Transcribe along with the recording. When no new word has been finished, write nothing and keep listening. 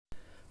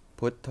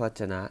พุทธว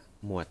จนะ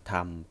หมวดธร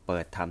รม เปิ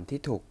ดธรรมที่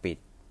ถูกปิด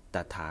ต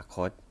ถาค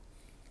ต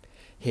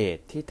เห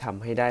ตุที่ท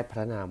ำให้ได้พร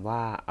ะนามว่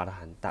าอร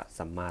หันต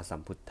สัมมาสั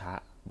มพุทธะ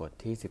บท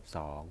ที่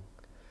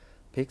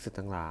 12 ภิกษุ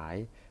ทั้งหลาย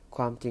ค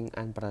วามจริง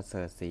อันประเส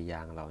ริฐสี่อย่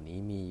างเหล่านี้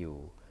มีอยู่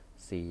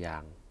สี่อย่า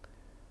ง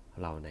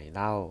เหล่าไหนเ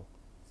ล่า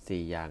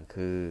สี่อย่าง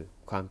คือ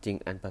ความจริง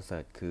อันประเสริ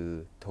ฐคือ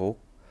ทุกข์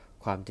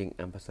ความจริง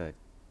อันประเสริฐ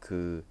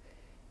คือ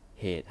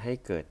เหตุให้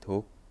เกิดทุ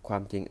กข์ ควา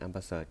มจริงอันป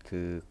ระเสริฐ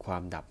คือควา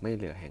มดับไม่เ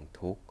หลือแห่ง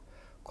ทุกข์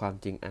ความ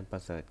จริงอันปร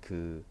ะเสริฐ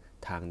คือ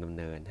ทางดำ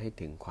เนินให้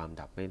ถึงความ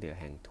ดับไม่เหลือ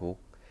แห่งทุก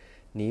ข์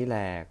นี้แล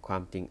ควา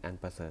มจริงอัน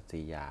ประเสริฐ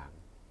สี่อย่าง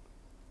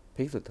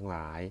ภิกษุทั้งหล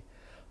าย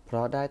เพร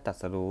าะได้ตรั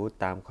สรู้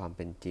ตามความเ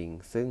ป็นจริง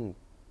ซึ่ง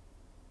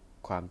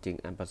ความจริง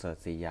อันประเสริฐ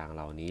สี่อย่างเ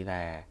หล่านี้แล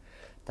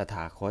ตถ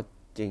าคต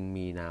จึง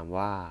มีนาม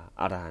ว่า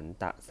อรหัน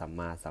ตสัมม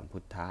าสัมพุ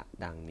ทธะ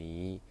ดัง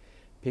นี้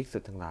ภิกษุ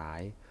ทั้งหลาย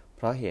เพ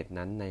ราะเหตุ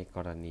นั้นในก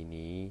รณี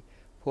นี้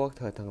พวกเ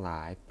ธอทั้งหล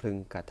ายพึง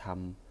กระท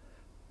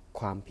ำ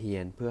ความเพีย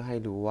รเพื่อให้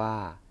รู้ว่า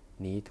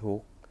นี้ทุ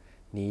กข์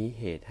นี้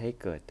เหตุให้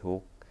เกิดทุ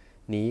กข์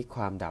นี้ค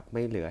วามดับไ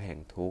ม่เหลือแห่ง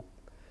ทุกข์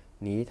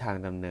นี้ทาง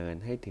ดำเนิน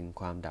ให้ถึง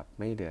ความดับ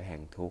ไม่เหลือแห่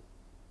งทุกข์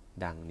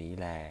ดังนี้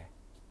แล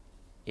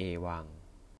เอวัง